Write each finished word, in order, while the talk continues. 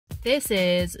This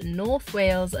is North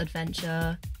Wales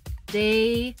Adventure,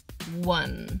 Day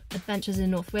 1. Adventures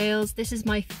in North Wales. This is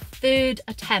my 3rd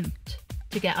attempt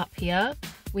to get up here.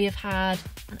 We have had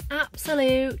an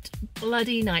absolute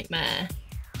bloody nightmare.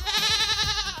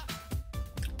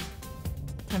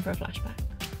 Time for a flashback.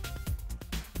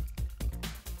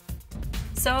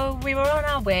 So we were on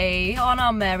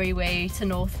our merry way to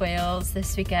North Wales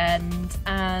this weekend,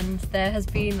 and there has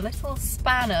been a little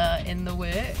spanner in the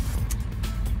works.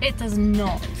 It does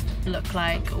not look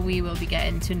like we will be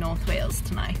getting to North Wales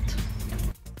tonight.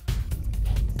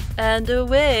 And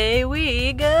away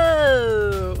we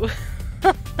go!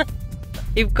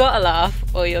 You've got to laugh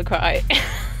or you'll cry.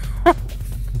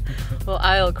 Well,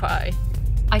 I'll cry.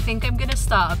 I think I'm gonna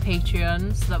start a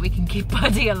Patreon so that we can keep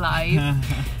Buddy alive.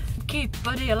 Keep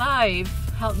Buddy alive.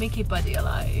 Help me keep Buddy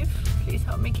alive. Please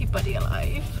help me keep Buddy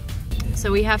alive.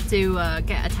 So we have to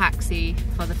get a taxi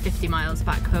for the 50 miles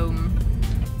back home.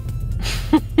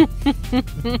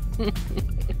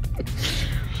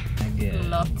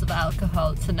 Lots of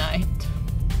alcohol tonight.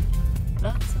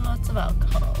 Lots and lots of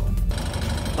alcohol.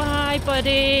 Bye,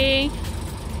 Buddy.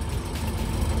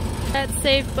 Let's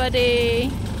save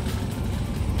Buddy.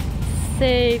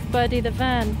 Save Buddy the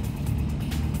van.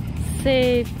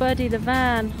 Save Buddy the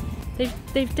van.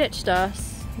 They've ditched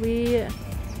us. We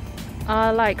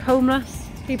are like homeless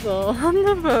people on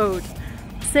the road.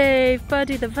 Save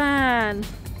Buddy the van.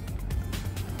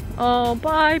 Oh,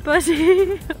 bye,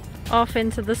 Buddy. Off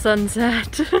into the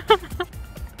sunset.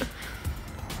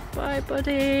 Bye,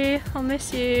 Buddy. I'll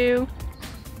miss you.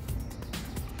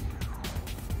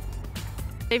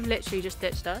 They've literally just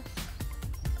ditched us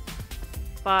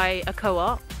by a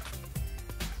co-op.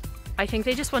 I think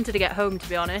they just wanted to get home, to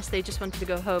be honest. They just wanted to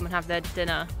go home and have their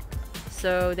dinner.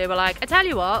 So they were like, I tell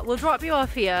you what, we'll drop you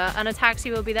off here and a taxi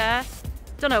will be there.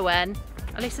 Don't know when.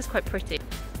 At least it's quite pretty.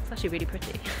 It's actually really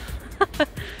pretty.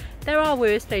 There are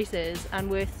worse places and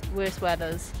worse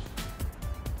weathers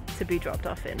to be dropped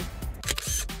off in.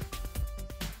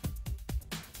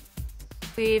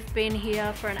 We've been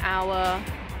here for an hour.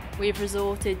 We've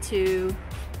resorted to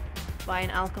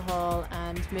buying alcohol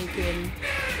and making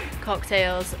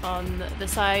cocktails on the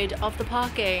side of the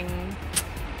parking.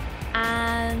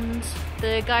 And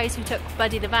the guys who took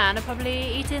Buddy the van are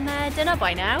probably eating their dinner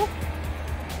by now.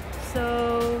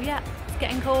 So yeah, it's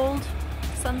getting cold,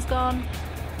 sun's gone.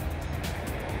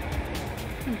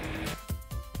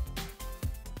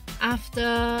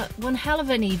 After one hell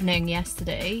of an evening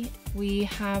yesterday, we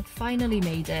have finally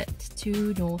made it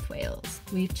to North Wales.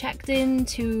 We've checked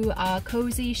into our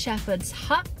cosy shepherd's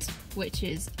hut, which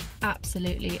is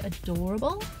absolutely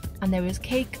adorable. And there was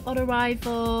cake on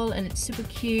arrival and it's super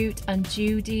cute, and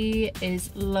Judy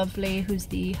is lovely, who's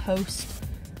the host.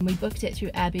 And we booked it through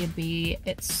Airbnb.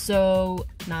 It's so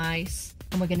nice.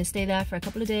 And we're going to stay there for a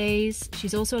couple of days.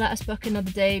 She's also let us book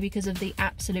another day because of the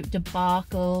absolute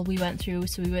debacle we went through,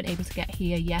 so we weren't able to get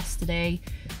here yesterday.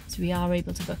 So we are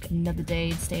able to book another day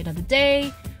and stay another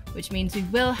day, which means we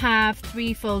will have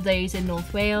 3 full days in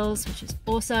North Wales, which is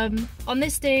awesome. On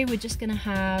this day, we're just going to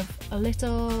have a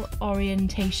little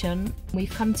orientation.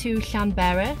 We've come to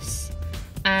Llanberis,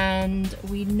 and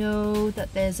we know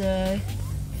that there's a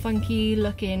funky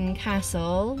looking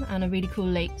castle and a really cool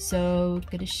lake, so I'm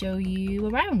gonna show you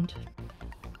around.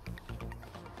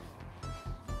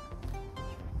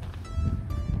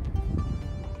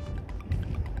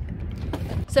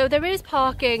 So there is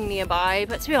parking nearby,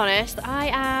 but to be honest, I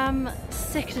am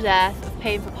sick to death of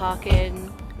paying for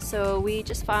parking, so we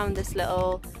just found this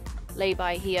little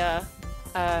lay-by here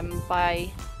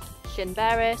by Llyn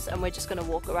Peris, and we're just gonna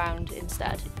walk around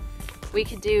instead. We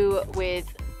could do with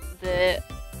the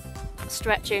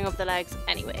stretching of the legs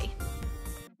anyway.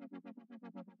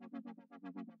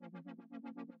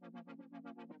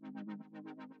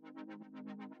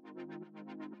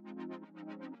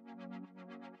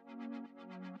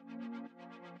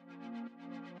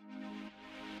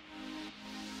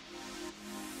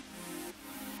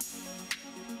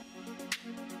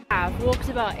 I've walked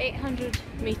about 800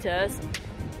 meters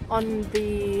on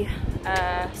the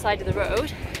side of the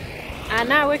road, and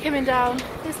now we're coming down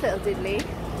this little diddly.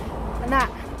 And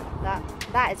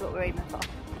that is what we're aiming for.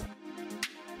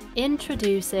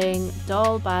 Introducing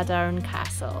Dolbadarn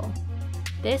Castle.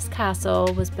 This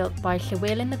castle was built by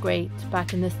Llywelyn the Great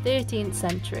back in the 13th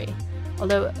century,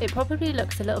 although it probably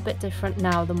looks a little bit different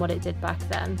now than what it did back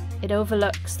then. It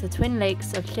overlooks the twin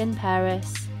lakes of Llyn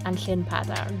Peris and Llyn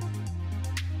Padarn.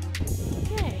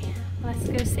 Okay, let's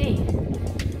go see.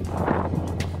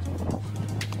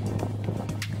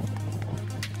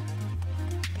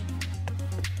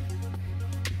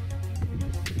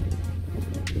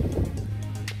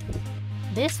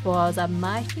 This was a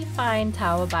mighty fine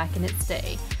tower back in its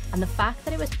day, and the fact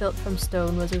that it was built from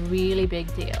stone was a really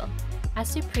big deal. As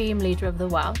supreme leader of the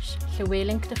Welsh,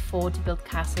 Llywelyn could afford to build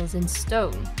castles in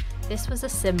stone. This was a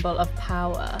symbol of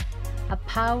power. A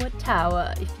power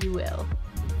tower, if you will.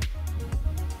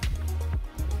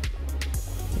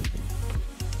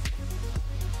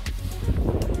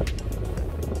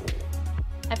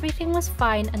 Everything was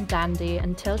fine and dandy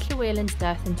until Llywelyn's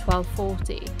death in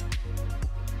 1240.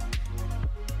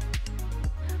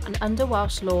 And under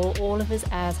Welsh law, all of his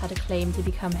heirs had a claim to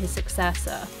become his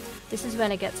successor. This is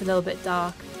when it gets a little bit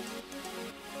dark.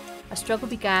 A struggle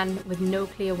began with no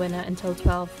clear winner until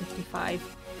 1255.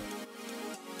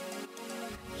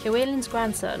 Llywelyn's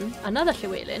grandson, another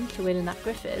Llywelyn, Llywelyn ap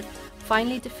Gruffydd,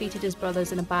 finally defeated his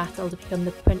brothers in a battle to become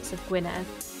the Prince of Gwynedd.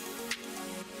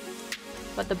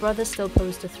 But the brothers still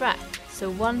posed a threat, so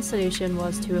one solution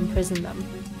was to imprison them.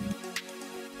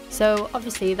 So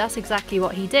obviously that's exactly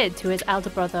what he did to his elder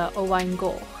brother Owain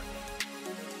Goch.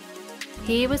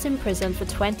 He was imprisoned for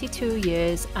 22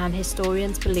 years, and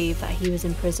historians believe that he was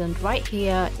imprisoned right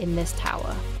here in this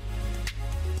tower.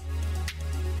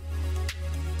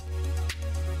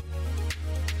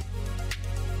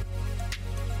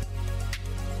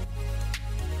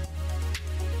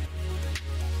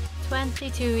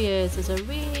 "22 years is a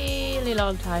really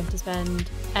long time to spend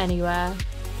anywhere.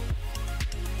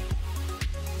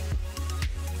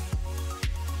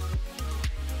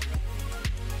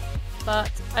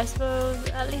 But I suppose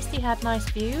at least he had nice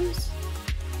views.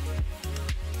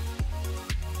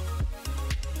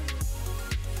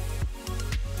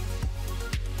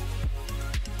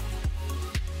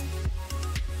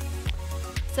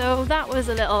 So that was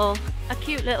a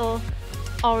cute little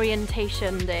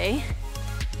orientation day.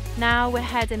 Now we're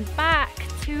heading back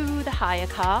to the hire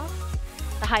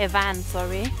van,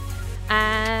 sorry,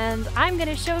 and I'm going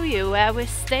to show you where we're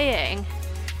staying.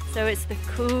 So it's the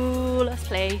coolest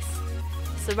place,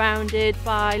 surrounded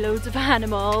by loads of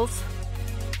animals,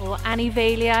 or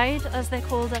anifeiliaid as they're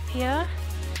called up here.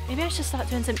 Maybe I should start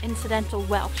doing some incidental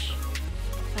Welsh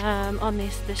on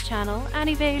this channel,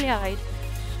 anifeiliaid.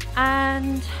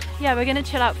 And yeah, we're going to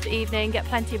chill out for the evening, get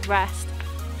plenty of rest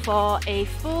for a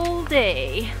full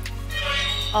day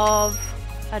of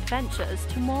adventures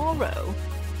tomorrow.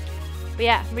 But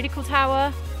yeah, really cool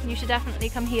tower. You should definitely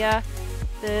come here.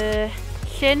 The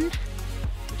Llyn,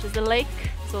 which is the lake,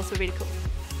 is also really cool.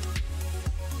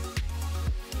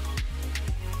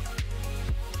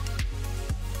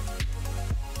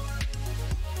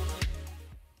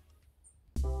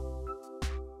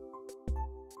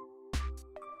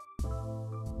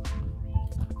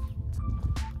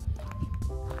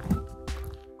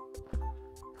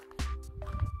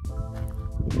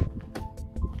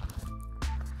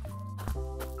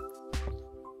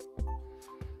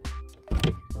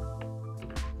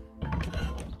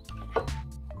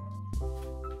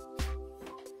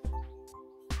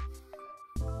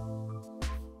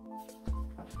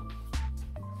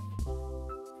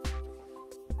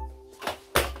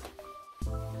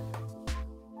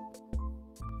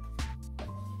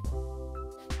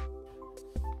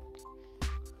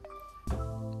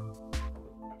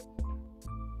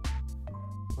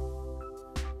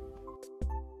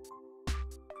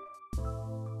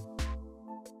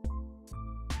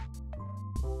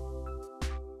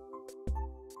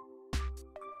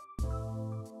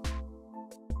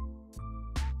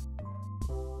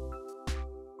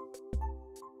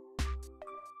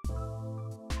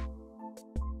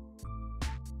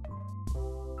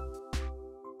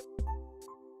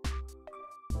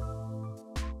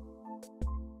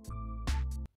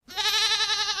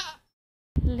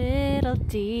 Little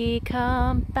D,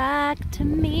 come back to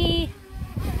me.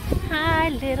 Hi,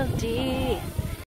 little D.